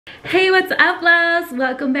Hey, what's up, loves?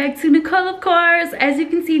 Welcome back to Nicole, of course. As you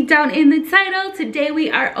can see down in the title, today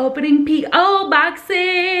we are opening P.O.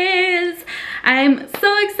 boxes. I'm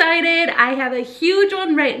so excited. I have a huge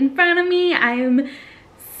one right in front of me. I am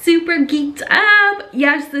super geeked up.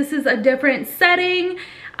 Yes, this is a different setting.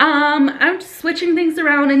 I'm just switching things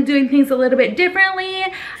around and doing things a little bit differently.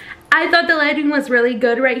 I thought the lighting was really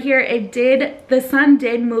good right here. The sun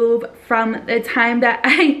did move from the time that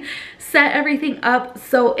I set everything up,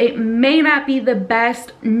 so it may not be the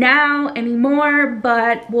best now anymore,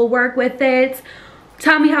 but we'll work with it.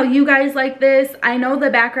 Tell me how you guys like this. I know the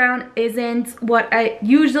background isn't what it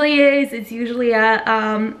usually is. It's usually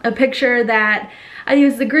a picture that I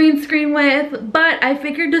use the green screen with, but I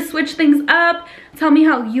figured to switch things up. Tell me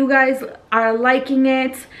how you guys are liking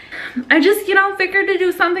it. I just, figured to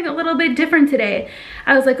do something a little bit different today.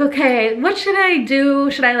 I was like, okay, what should I do?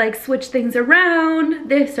 Should I like switch things around,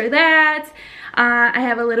 this or that? I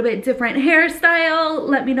have a little bit different hairstyle.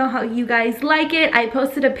 Let me know how you guys like it. I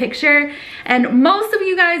posted a picture and most of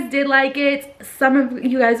you guys did like it. Some of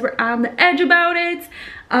you guys were on the edge about it.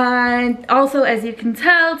 Also, as you can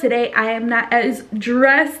tell, today I am not as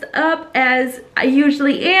dressed up as I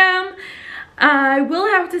usually am. I will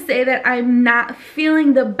have to say that I'm not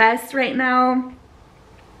feeling the best right now,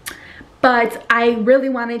 but I really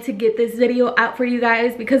wanted to get this video out for you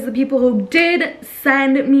guys because the people who did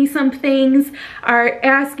send me some things are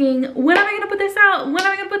asking, when am I gonna put this out? When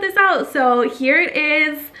am I gonna put this out? So here it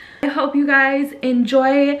is. I hope you guys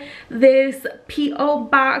enjoy this P.O.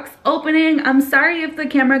 box opening. I'm sorry if the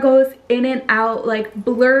camera goes in and out, like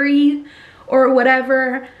blurry or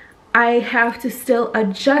whatever. I have to still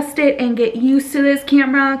adjust it and get used to this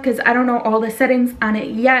camera because I don't know all the settings on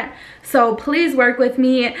it yet. So please work with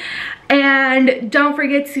me. And don't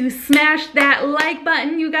forget to smash that like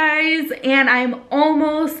button, you guys. And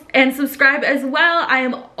and subscribe as well. I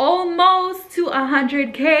am almost to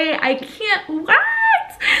 100K. I can't, what?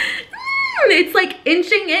 It's like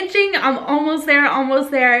inching. I'm almost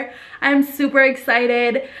there. I'm super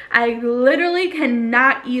excited. I literally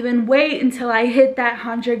cannot even wait until I hit that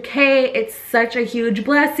 100K. It's such a huge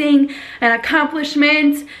blessing, an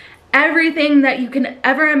accomplishment, everything that you can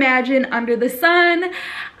ever imagine under the sun.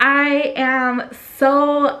 I am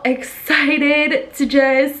so excited to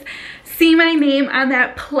just see my name on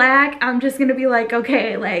that plaque. I'm just gonna be like,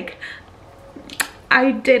 okay, like,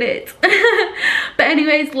 I did it. But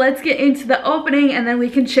anyways, let's get into the opening and then we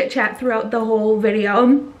can chit chat throughout the whole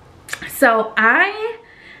video. So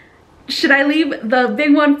should I leave the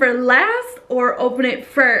big one for last or open it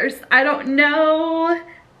first? I don't know.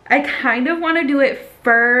 I kind of want to do it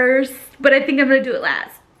first, but I think I'm gonna do it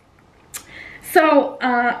last. So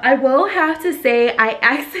I will have to say I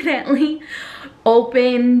accidentally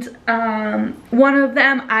opened one of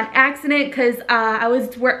them on accident because I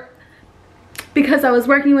was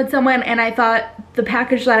working with someone and I thought the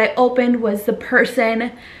package that I opened was the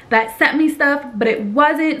person that sent me stuff, but it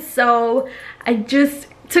wasn't. So I just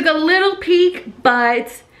took a little peek,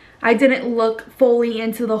 but I didn't look fully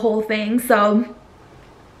into the whole thing. So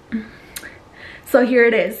here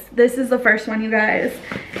it is. This is the first one, you guys.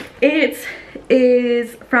 It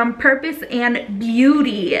is from Purpose and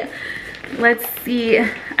Beauty. Let's see.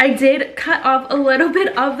 I did cut off a little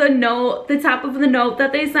bit of the note, the top of the note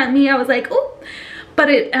that they sent me. I was like, oh, but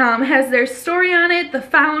it has their story on it, the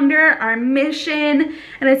founder, our mission,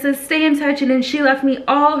 and it says stay in touch. And then she left me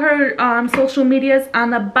all her social medias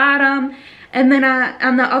on the bottom. And then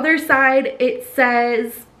on the other side, it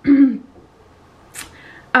says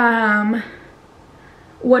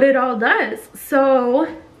what it all does. So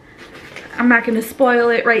I'm not going to spoil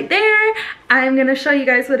it right there. I'm going to show you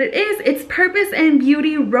guys what it is. It's Purpose and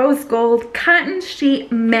Beauty Rose Gold Cotton Sheet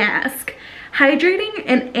Mask. Hydrating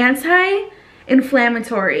and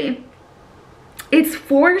anti-inflammatory. It's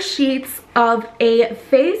 4 sheets of a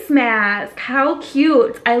face mask. How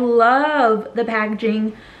cute. I love the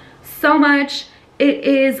packaging so much. It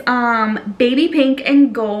is baby pink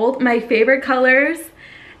and gold, my favorite colors.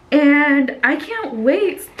 And I can't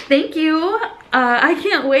wait. Thank you. I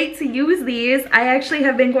can't wait to use these. I actually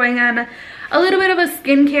have been going on a little bit of a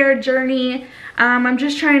skincare journey. I'm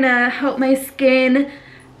just trying to help my skin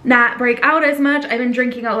not break out as much. I've been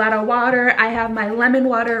drinking a lot of water. I have my lemon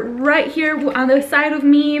water right here on the side of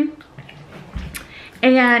me.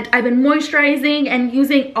 And I've been moisturizing and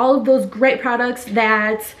using all of those great products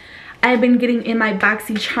that I've been getting in my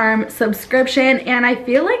BoxyCharm subscription. And I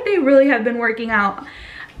feel like they really have been working out.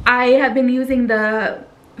 I have been using the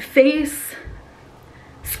face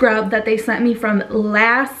scrub that they sent me from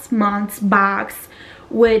last month's box,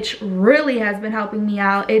 which really has been helping me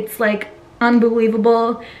out. It's like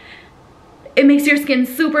unbelievable. it makes your skin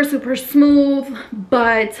super, super smooth,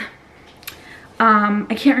 but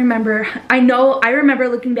I can't remember. I remember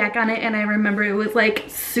looking back on it and I remember it was like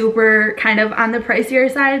super kind of on the pricier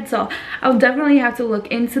side, so I'll definitely have to look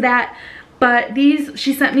into that. But these,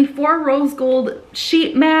 she sent me 4 rose gold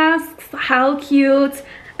sheet masks. How cute.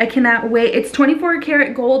 I cannot wait. It's 24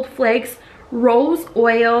 karat gold flakes, rose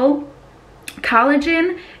oil,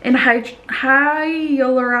 collagen, and hyaluronic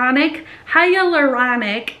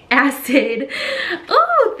acid.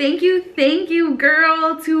 Oh, thank you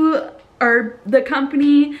girl, to the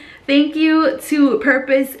company. Thank you to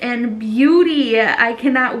Purpose and Beauty. I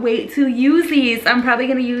cannot wait to use these. I'm probably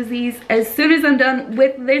gonna use these as soon as I'm done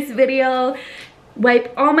with this video,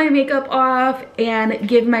 wipe all my makeup off, and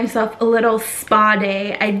give myself a little spa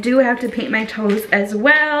day. I do have to paint my toes as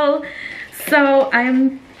well, so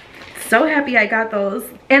I'm so happy I got those.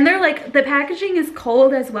 And they're like, the packaging is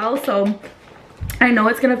cold as well, so I know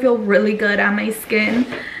it's gonna feel really good on my skin.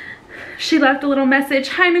 She left a little message.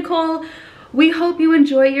 Hi Nicole, we hope you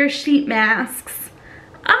enjoy your sheet masks.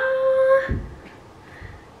 Ah,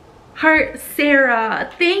 heart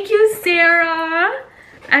Sarah. Thank you, Sarah.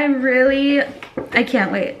 I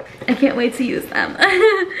can't wait. I can't wait to use them.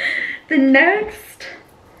 The next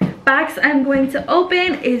box I'm going to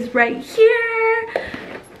open is right here.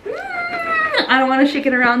 I don't want to shake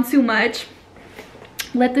it around too much.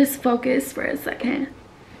 Let this focus for a second.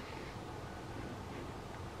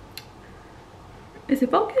 Is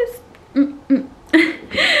it focused?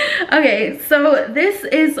 Okay, so this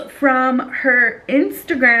is from her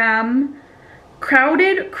Instagram,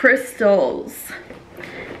 Crowded Crystals.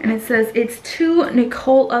 And it says, it's to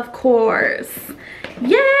Nicole, of course.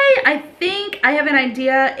 Yay! I think I have an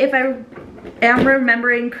idea, if I am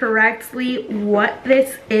remembering correctly, what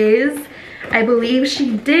this is. I believe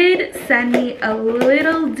she did send me a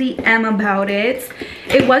little DM about it.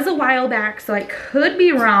 It was a while back, so I could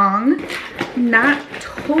be wrong. Not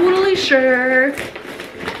totally sure.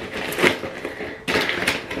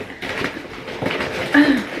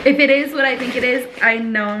 If it is what I think it is, I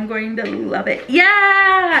know I'm going to love it.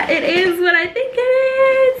 Yeah, it is what I think it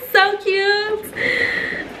is. So cute.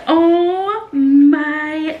 Oh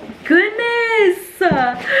my goodness.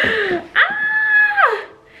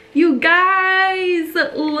 You guys,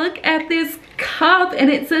 look at this cup, and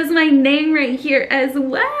it says my name right here as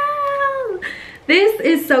well. This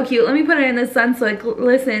is so cute. Let me put it in the sun so it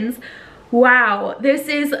listens. Wow, this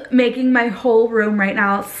is making my whole room right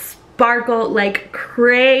now sparkle like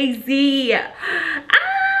crazy.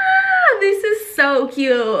 This is so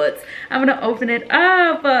cute. I'm gonna open it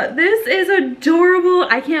up. This is adorable.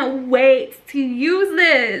 I can't wait to use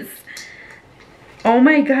this. Oh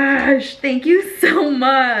my gosh, thank you so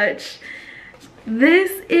much.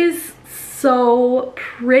 This is so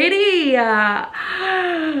pretty. Oh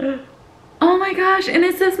my gosh, and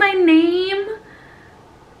it says my name.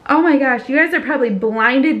 Oh my gosh, you guys are probably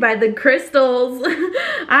blinded by the crystals.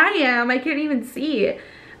 I am, I can't even see.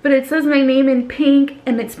 But it says my name in pink,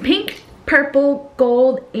 and it's pink, purple,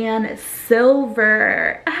 gold, and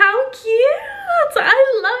silver. How cute.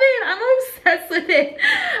 I love it. I'm obsessed with it.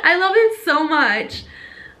 I love it so much.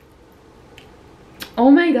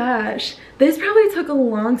 Oh my gosh. This probably took a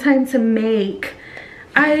long time to make.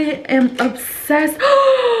 I am obsessed.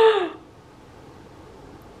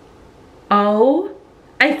 Oh,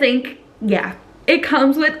 I think, yeah. It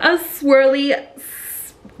comes with a swirly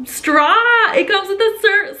straw. It comes with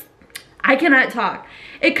a I cannot talk.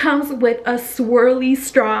 It comes with a swirly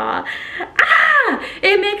straw.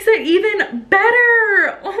 It makes it even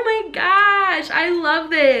better. Oh my gosh, I love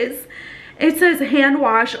this. It says hand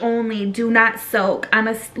wash only, do not soak, on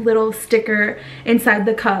a little sticker inside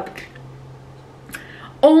the cup.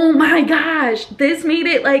 Oh my gosh, this made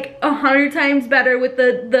it like 100 times better with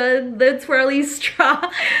the twirly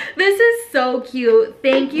straw. This is so cute.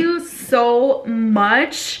 Thank you so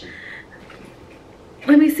much.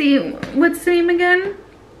 Let me see, what's the name again?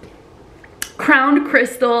 Crowned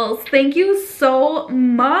Crystals. Thank you so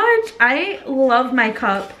much. I love my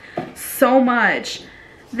cup so much.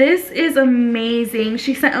 This is amazing.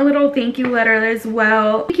 She sent a little thank you letter as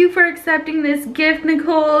well. Thank you for accepting this gift,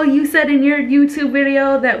 Nicole. You said in your YouTube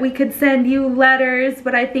video that we could send you letters,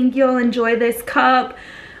 but I think you'll enjoy this cup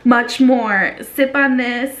much more. Sip on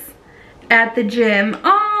this at the gym.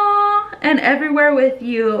 Aww, and everywhere with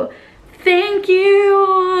you. Thank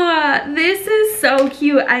you. This is so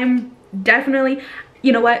cute. I'm definitely,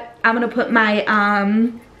 you know what, I'm gonna put my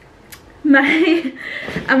I'm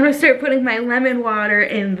gonna start putting my lemon water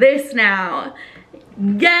in this now.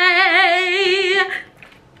 Yay!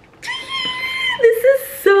 This is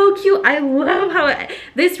so so cute. I love how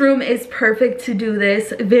this room is perfect to do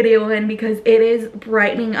this video in because it is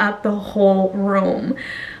brightening up the whole room.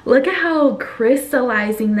 Look at how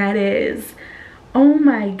crystallizing that is. Oh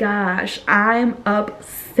my gosh, I'm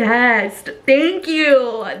obsessed. Thank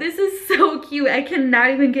you. This is so cute. I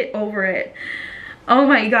cannot even get over it. Oh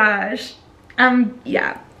my gosh.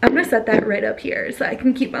 Yeah, I'm gonna set that right up here so I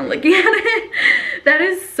can keep on looking at it. That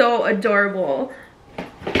is so adorable.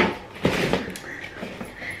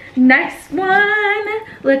 Next one,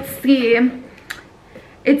 let's see.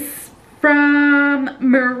 It's from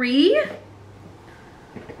Marie.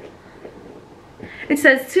 It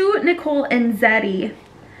says to Nicole and Zeddy.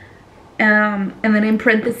 And then in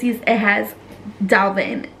parentheses it has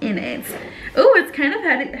Dalvin in it. Oh, it's kind of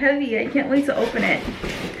heavy. I can't wait to open it.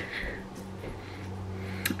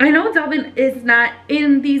 I know Dalvin is not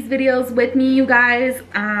in these videos with me, you guys.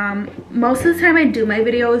 Most of the time I do my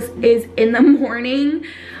videos is in the morning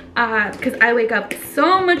because I wake up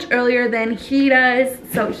so much earlier than he does.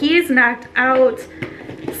 So he is knocked out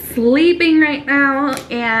sleeping right now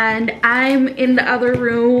and I'm in the other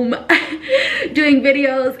room doing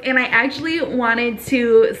videos, and I actually wanted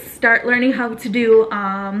to start learning how to do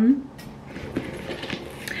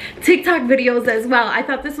TikTok videos as well. I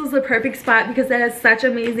thought this was the perfect spot because it has such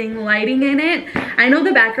amazing lighting in it. I know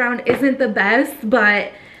the background isn't the best,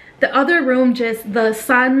 but the other room, just the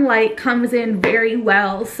sunlight comes in very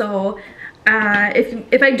well. So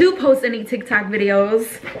if I do post any TikTok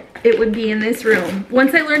videos, it would be in this room.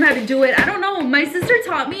 Once I learn how to do it, I don't know, my sister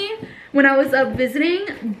taught me when I was up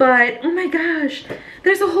visiting, but oh my gosh,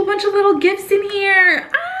 there's a whole bunch of little gifts in here.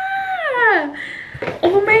 Ah!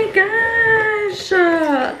 Oh my gosh.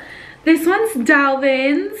 This one's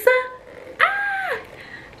Dalvin's. Ah!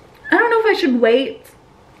 I don't know if I should wait.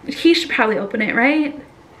 He should probably open it, right?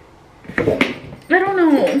 I don't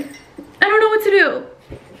know. I don't know what to do.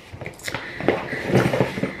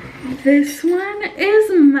 This one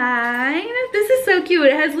is mine. This is so cute.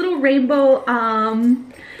 It has little rainbow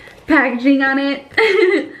packaging on it.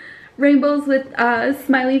 Rainbows with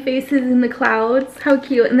smiley faces in the clouds. How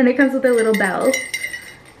cute. And then it comes with a little bell.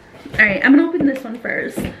 Alright, I'm gonna open this one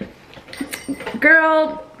first.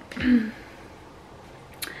 Girl,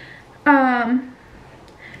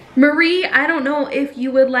 Marie, I don't know if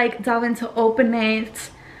you would like Dalvin to open it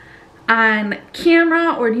on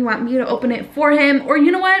camera, or do you want me to open it for him? Or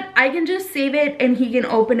you know what, I can just save it and he can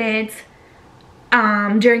open it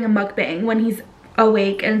during a mukbang when he's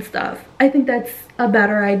awake and stuff. I think that's a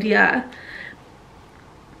better idea.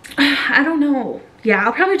 I don't know. Yeah,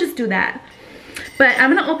 I'll probably just do that. But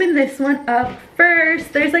I'm gonna open this one up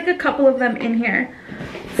first. There's like a couple of them in here.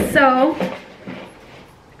 So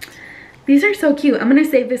these are so cute. I'm gonna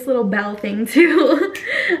save this little bell thing too.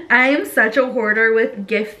 I am such a hoarder with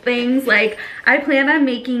gift things. Like I plan on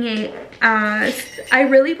making I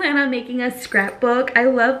really plan on making a scrapbook. I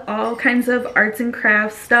love all kinds of arts and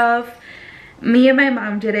crafts stuff. Me and my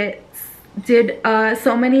mom did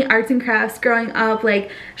so many arts and crafts growing up.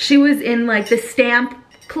 Like she was in like the stamp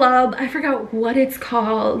club. I forgot what it's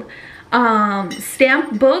called.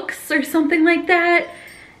 Stamp books or something like that.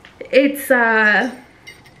 It's like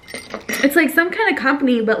some kind of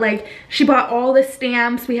company, but like she bought all the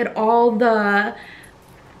stamps. We had all the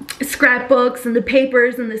scrapbooks and the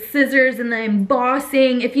papers and the scissors and the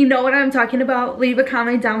embossing. If you know what I'm talking about, leave a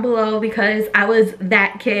comment down below, because I was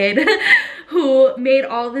that kid who made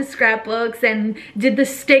all the scrapbooks and did the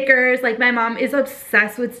stickers. Like my mom is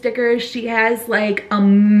obsessed with stickers. She has like a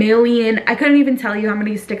million. I couldn't even tell you how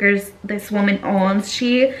many stickers this woman owns.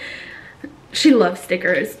 She loves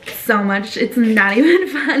stickers so much, it's not even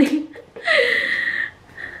funny.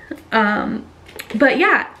 But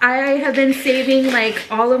yeah, I have been saving like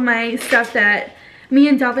all of my stuff that me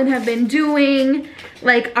and Dalvin have been doing.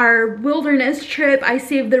 Like our wilderness trip, I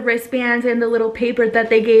saved the wristbands and the little paper that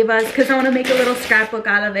they gave us because I want to make a little scrapbook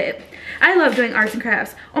out of it. I love doing arts and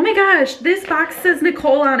crafts. Oh my gosh, this box says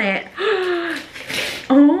Nicole on it.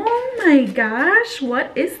 Oh my gosh,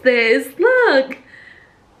 what is this? Look,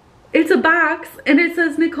 it's a box and it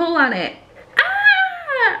says Nicole on it.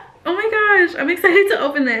 Ah! Oh my gosh, I'm excited to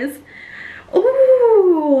open this.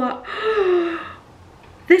 Ooh,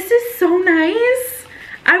 this is so nice.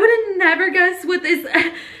 I would have never guessed what this.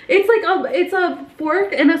 It's a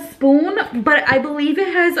fork and a spoon, but I believe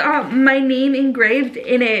it has my name engraved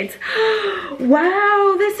in it.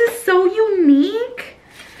 Wow, this is so unique.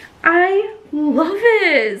 I love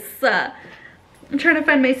this. I'm trying to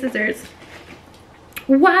find my scissors.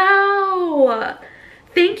 Wow,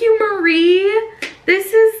 thank you, Marie.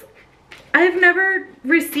 This is, I've never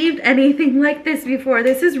received anything like this before.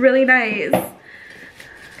 This is really nice.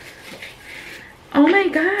 Oh my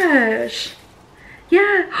gosh.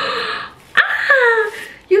 Yeah. Ah!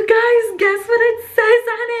 You guys, guess what it says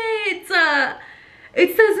on it?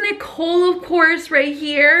 It says Nicole, of course, right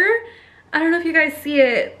here. I don't know if you guys see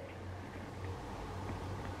it.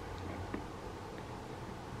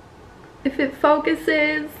 If it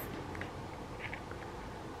focuses.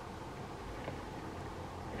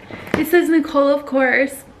 It says Nicole, of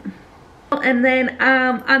course. And then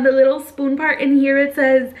on the little spoon part in here, it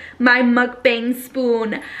says my mukbang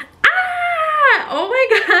spoon. Oh my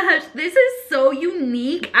gosh, this is so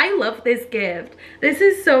unique. I love this gift. This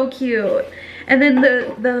is so cute. And then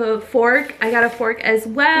the fork, I got a fork as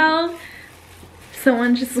well.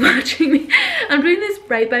 Someone just watching me. I'm doing this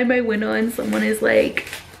right by my window and someone is like,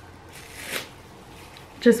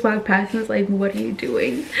 just walked past and was like, what are you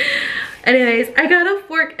doing? Anyways, I got a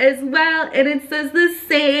fork as well and it says the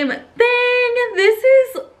same thing.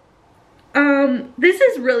 This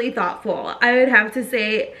is really thoughtful. I would have to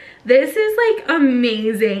say this is like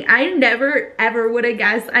amazing. I never ever would have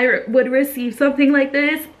guessed I would receive something like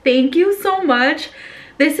this. Thank you so much.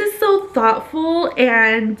 This is so thoughtful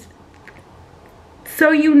and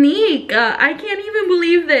so unique. I can't even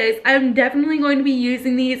believe this. I'm definitely going to be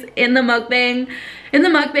using these in the mukbangs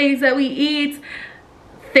that we eat.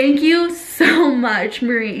 Thank you so much,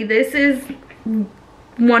 Marie. This is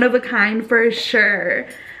one of a kind for sure.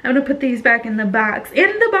 I'm gonna put these back in the box.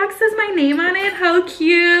 And the box says my name on it. How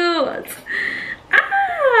cute.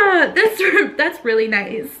 Ah, that's really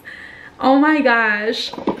nice. Oh my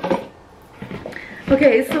gosh.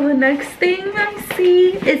 Okay, so the next thing I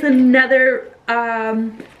see is another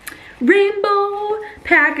rainbow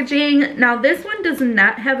packaging. Now this one does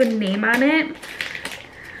not have a name on it.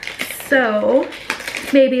 So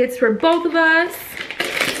maybe it's for both of us,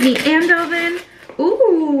 me and Delvin.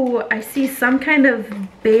 Ooh, I see some kind of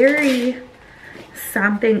berry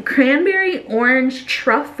something. Cranberry orange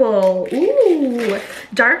truffle. Ooh,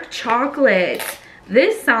 dark chocolate.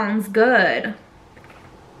 This sounds good.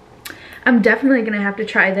 I'm definitely gonna have to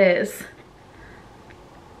try this.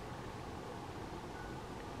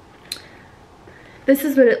 This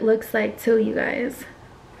is what it looks like too, you guys.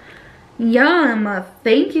 Yum,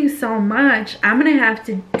 thank you so much. I'm gonna have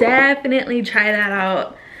to definitely try that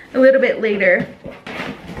out a little bit later.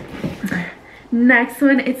 Next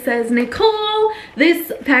one, it says Nicole.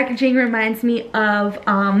 This packaging reminds me of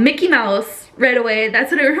Mickey Mouse right away.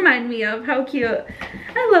 That's what it reminded me of. How cute.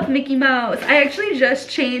 I love Mickey Mouse. I actually just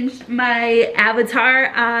changed my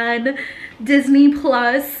avatar on Disney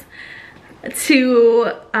Plus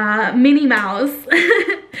to Minnie Mouse.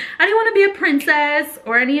 I didn't want to be a princess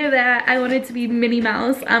or any of that. I wanted to be Minnie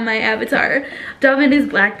Mouse on my avatar. Delvin is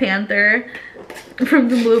Black Panther from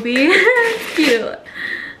the movie. Cute.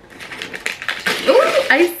 Ooh,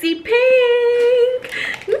 I see pink.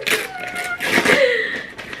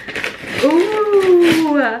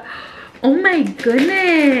 Ooh. Oh my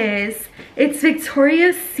goodness. It's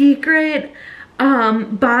Victoria's Secret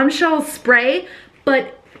bombshell spray,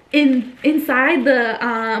 but inside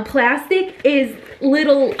the plastic is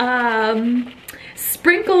little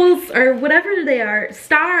sprinkles or whatever they are,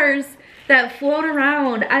 stars that float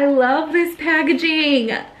around. I love this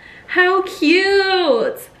packaging. How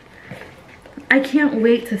cute. I can't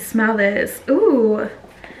wait to smell this. Ooh,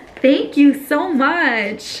 thank you so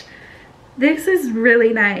much. This is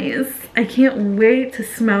really nice. I can't wait to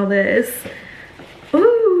smell this.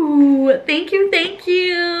 Ooh, thank you, thank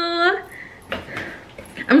you.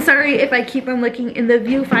 I'm sorry if I keep on looking in the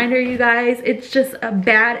viewfinder, you guys. It's just a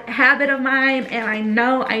bad habit of mine and I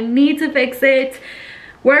know I need to fix it.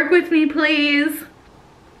 Work with me, please.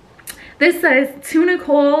 This says to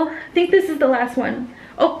Nicole. I think this is the last one.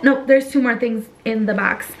 Oh, no, there's two more things in the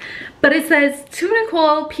box. But it says, to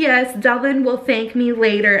Nicole, P.S. Delvin will thank me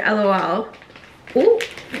later, LOL. Ooh.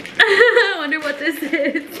 I wonder what this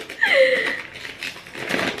is.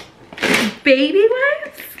 Baby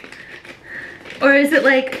wipes? Or is it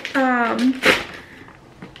like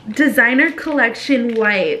designer collection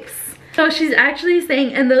wipes? So she's actually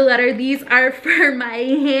saying in the letter, these are for my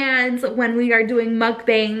hands when we are doing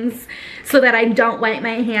mukbangs so that I don't wipe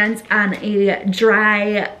my hands on a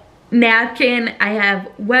dry napkin. I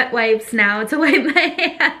have wet wipes now to wipe my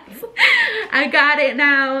hands. I got it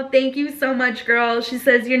now. Thank you so much, girl. She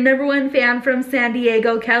says, your #1 fan from San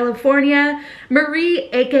Diego, California, Marie,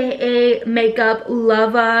 aka Makeup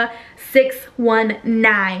Lova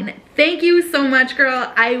 619. Thank you so much,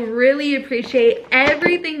 girl. I really appreciate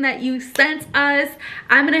everything that you sent us.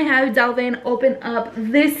 I'm gonna have Delvin open up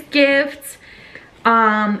this gift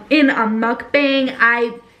in a mukbang.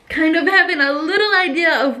 I kind of having a little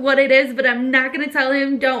idea of what it is, but I'm not gonna tell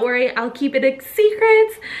him. Don't worry, I'll keep it a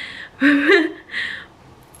secret.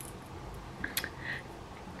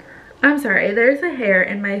 I'm sorry, there's a hair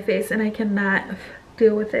in my face and I cannot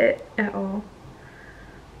deal with it at all.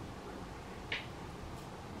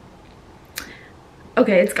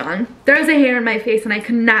 Okay, it's gone. There's a hair in my face and I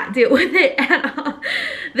could not deal with it at all.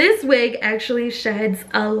 This wig actually sheds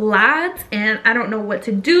a lot and I don't know what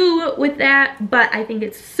to do with that, but I think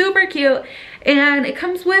it's super cute and it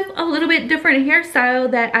comes with a little bit different hairstyle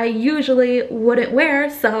that I usually wouldn't wear,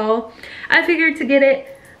 so I figured to get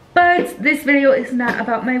it. But this video is not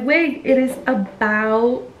about my wig, it is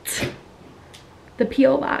about the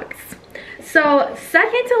P.O. box. So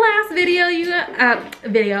second to last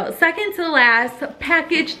second to last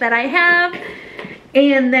package that I have,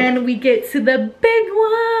 and then we get to the big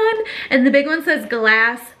one, and the big one says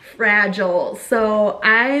glass fragile, so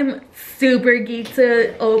I'm super geeked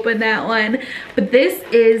to open that one. But this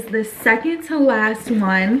is the second to last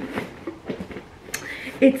one.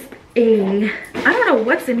 It's I don't know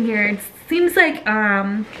what's in here. It seems like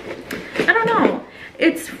I don't know.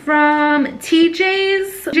 It's from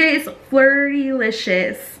TJ's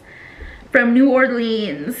Flirtylicious from New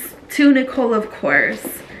Orleans to Nicole, of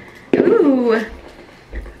course. Ooh.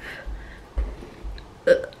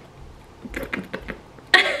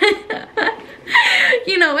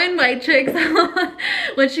 You know, in White Chicks,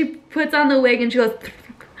 when she puts on the wig and she goes,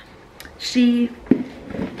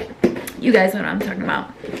 you guys know what I'm talking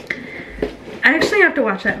about. I actually have to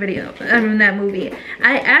watch that video, that movie.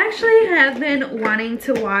 I actually have been wanting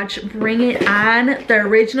to watch Bring It On, the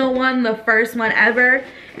original one, the first one ever.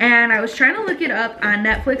 And I was trying to look it up on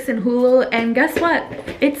Netflix and Hulu, and guess what?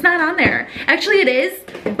 It's not on there. Actually, it is,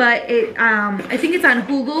 but I think it's on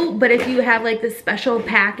Hulu, but if you have like the special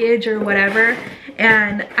package or whatever,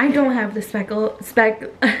 and I don't have the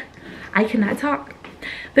I cannot talk.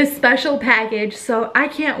 The special package, so I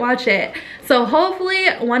can't watch it. So hopefully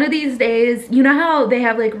one of these days, you know how they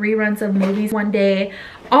have like reruns of movies one day,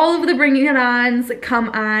 all of the Bring It Ons come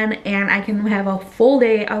on and I can have a full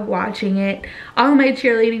day of watching it. All my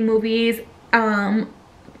cheerleading movies.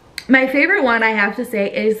 My favorite one, I have to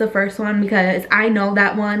say, is the first one, because I know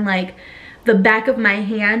that one like the back of my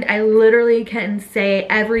hand. I literally can say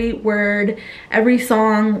every word, every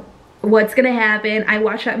song, what's gonna happen. I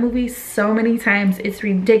watched that movie so many times, it's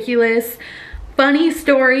ridiculous. Funny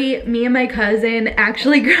story, me and my cousin,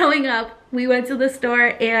 actually growing up, we went to the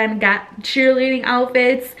store and got cheerleading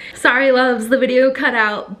outfits. Sorry loves, the video cut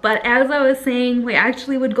out, but as I was saying, we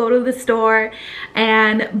actually would go to the store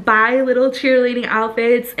and buy little cheerleading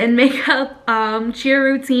outfits and make up cheer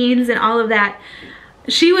routines and all of that.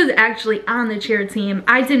 She was actually on the cheer team.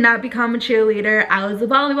 I did not become a cheerleader. I was a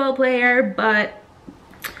volleyball player, but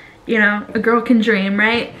you know, a girl can dream,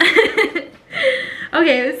 right?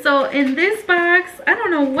 Okay, so in this box, I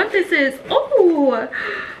don't know what this is. Oh,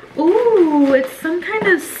 ooh, it's some kind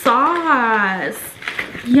of sauce.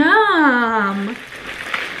 Yum.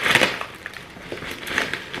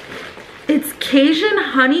 It's Cajun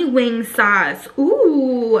honey wing sauce.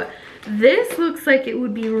 Ooh, this looks like it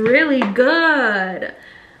would be really good.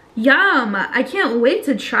 Yum. I can't wait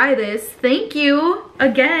to try this. Thank you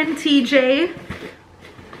again, TJ.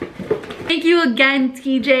 Thank you again,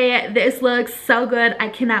 TJ. This looks so good. I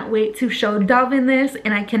cannot wait to show Dove in this,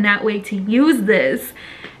 and I cannot wait to use this.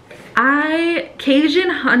 Cajun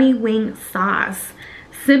honey wing sauce.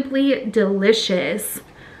 Simply delicious.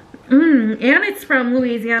 And it's from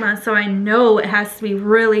Louisiana, so I know it has to be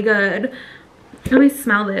really good. Let me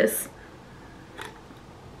smell this.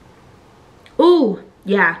 Ooh,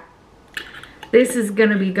 yeah. This is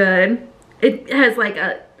gonna be good. It has like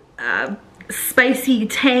a spicy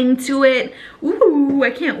tang to it. Ooh,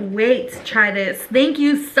 I can't wait to try this. Thank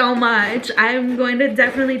you so much. I'm going to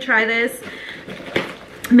definitely try this.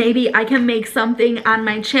 Maybe I can make something on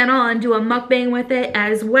my channel and do a mukbang with it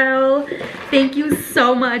as well. Thank you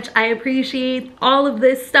so much. I appreciate all of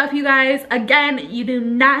this stuff, you guys. Again, you do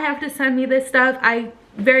not have to send me this stuff. I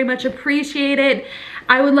very much appreciate it.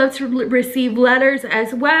 I would love to receive letters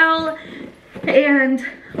as well. And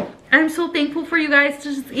I'm so thankful for you guys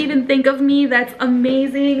to just even think of me. That's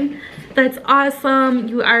amazing. That's awesome.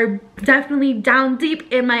 You are definitely down deep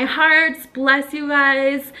in my hearts. Bless you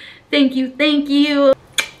guys. Thank you, thank you.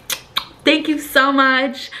 Thank you so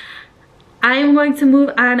much. I am going to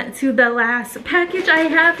move on to the last package I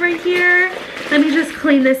have right here. Let me just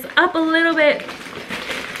clean this up a little bit.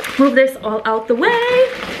 Move this all out the way.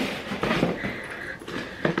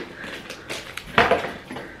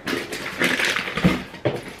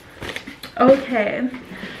 Okay,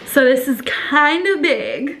 so this is kind of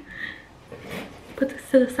big. Put this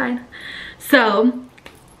to the side. So,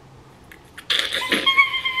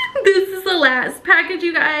 this is the last package,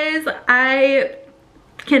 you guys. I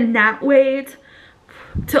cannot wait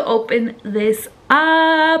to open this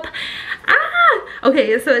up.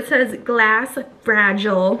 Okay, so it says glass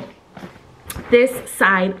fragile, this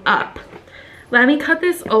side up. Let me cut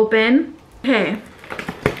this open. Okay,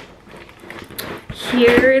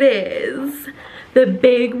 here it is, the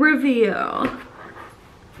big reveal.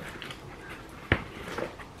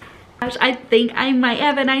 Gosh, I think I might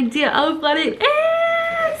have an idea of what it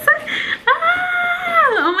is.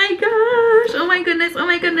 Oh my gosh, oh my goodness, oh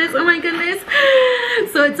my goodness, oh my goodness.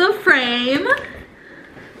 So it's a frame.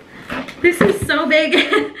 This is so big.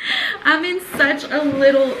 I'm in such a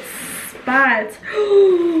little spot.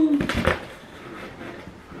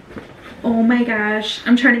 Oh my gosh,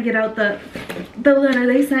 I'm trying to get out the letter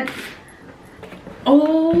they sent.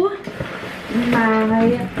 Oh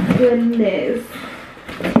my goodness.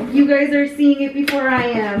 You guys are seeing it before I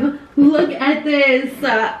am. Look at this.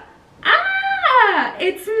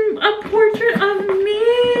 It's a portrait of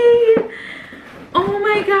me. Oh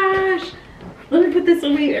my gosh. Let me put this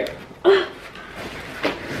over here.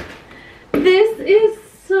 This is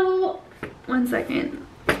so, one second.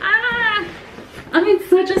 I'm in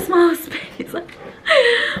such a small space.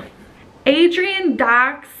 Adrian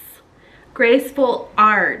Dollz Graceful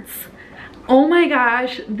Arts. Oh my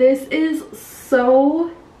gosh, this is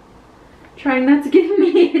so, trying not to get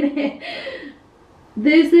me in it.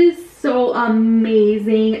 This is so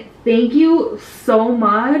amazing. Thank you so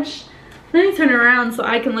much. Let me turn it around so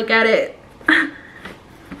I can look at it.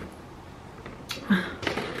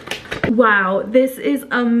 Wow, this is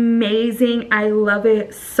amazing. I love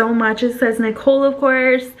it so much. It says Nicole, of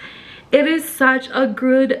course. It is such a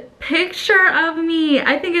good picture of me.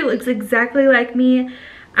 I think it looks exactly like me.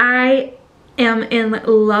 I am in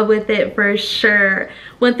love with it for sure.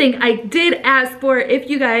 One thing I did ask for, if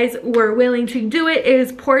you guys were willing to do it,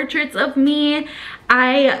 is portraits of me.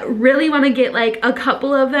 I really want to get like a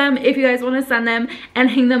couple of them if you guys want to send them and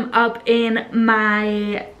hang them up in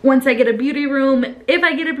my, once I get a beauty room. If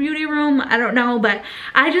I get a beauty room, I don't know, but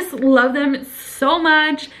I just love them so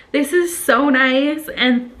much. This is so nice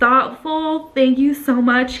and thoughtful. Thank you so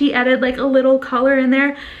much. He added like a little color in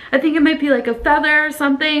there. I think it might be like a feather or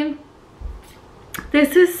something.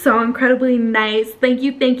 This is so incredibly nice. Thank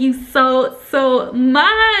you so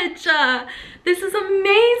much. This is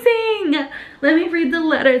amazing. Let me read the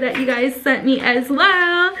letter that you guys sent me as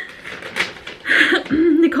well.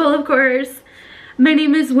 Nicole, of course. My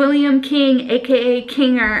name is William King, aka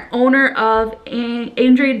Kinger, owner of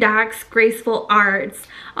Adrian Dollz Graceful Arts.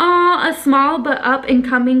 A small but up and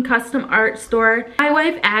coming custom art store. My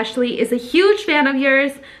wife Ashley is a huge fan of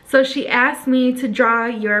yours, so she asked me to draw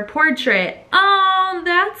your portrait. Oh,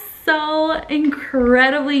 that's so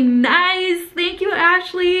incredibly nice. Thank you,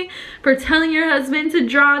 Ashley, for telling your husband to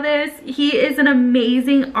draw this. He is an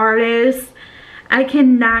amazing artist. I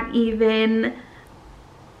cannot even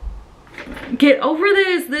get over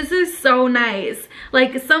this. This is so nice.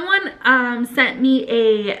 Like, someone sent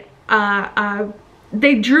me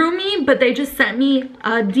they drew me, but they just sent me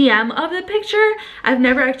a DM of the picture. I've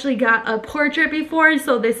never actually got a portrait before,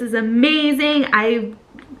 so this is amazing.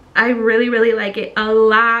 I really like it a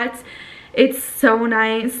lot. It's so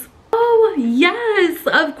nice. Oh yes,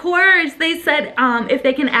 of course. They said if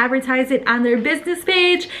they can advertise it on their business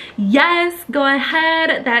page. Yes, go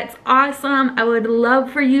ahead. That's awesome. I would love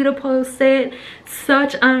for you to post it.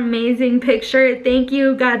 Such an amazing picture. Thank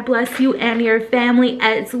you. God bless you and your family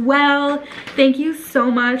as well. Thank you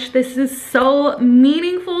so much. This is so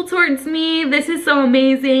meaningful towards me. This is so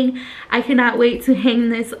amazing. I cannot wait to hang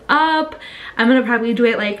this up. I'm gonna probably do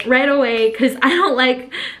it like right away because I don't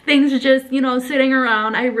like things just, you know, sitting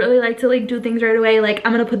around. I really like to like do things right away. Like,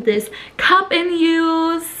 I'm gonna put this cup in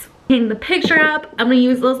use, hang the picture up. I'm gonna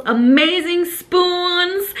use those amazing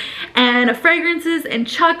spoons and fragrances and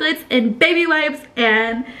chocolates and baby wipes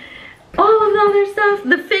and all of the other stuff,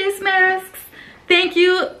 the face masks. Thank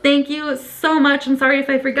you so much. I'm sorry if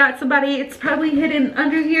I forgot somebody. It's probably hidden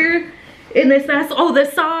under here in this mess. Oh, the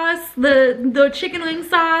sauce, the chicken wing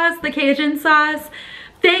sauce, the Cajun sauce.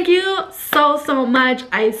 Thank you so much.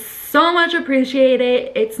 I so much appreciate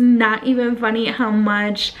it. It's not even funny how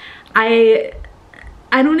much I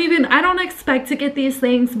don't expect to get these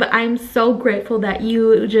things, but I'm so grateful that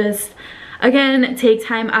you just, again, take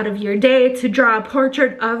time out of your day to draw a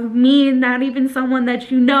portrait of me, not even someone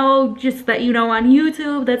that you know, just that you know on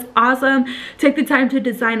YouTube. That's awesome. Take the time to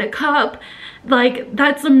design a cup. Like,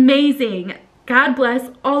 that's amazing. God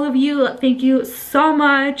bless all of you. Thank you so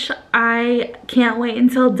much. I can't wait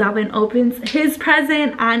until Devin opens his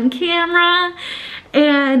present on camera.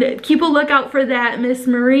 And keep a lookout for that, Miss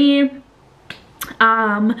Marie.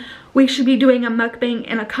 We should be doing a mukbang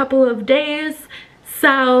in a couple of days,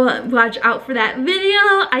 so watch out for that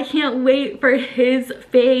video. I can't wait for his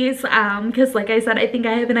face because like I said, I think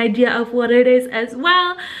I have an idea of what it is as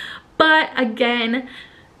well. But again,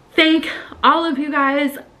 thank all of you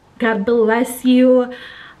guys. God bless you.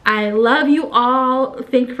 I love you all.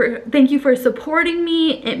 Thank you for supporting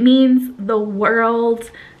me. It means the world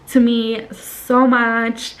to me so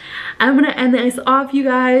much. I'm gonna end this off, you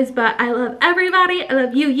guys, but I love everybody. I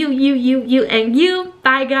love you, and you.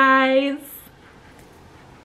 Bye, guys.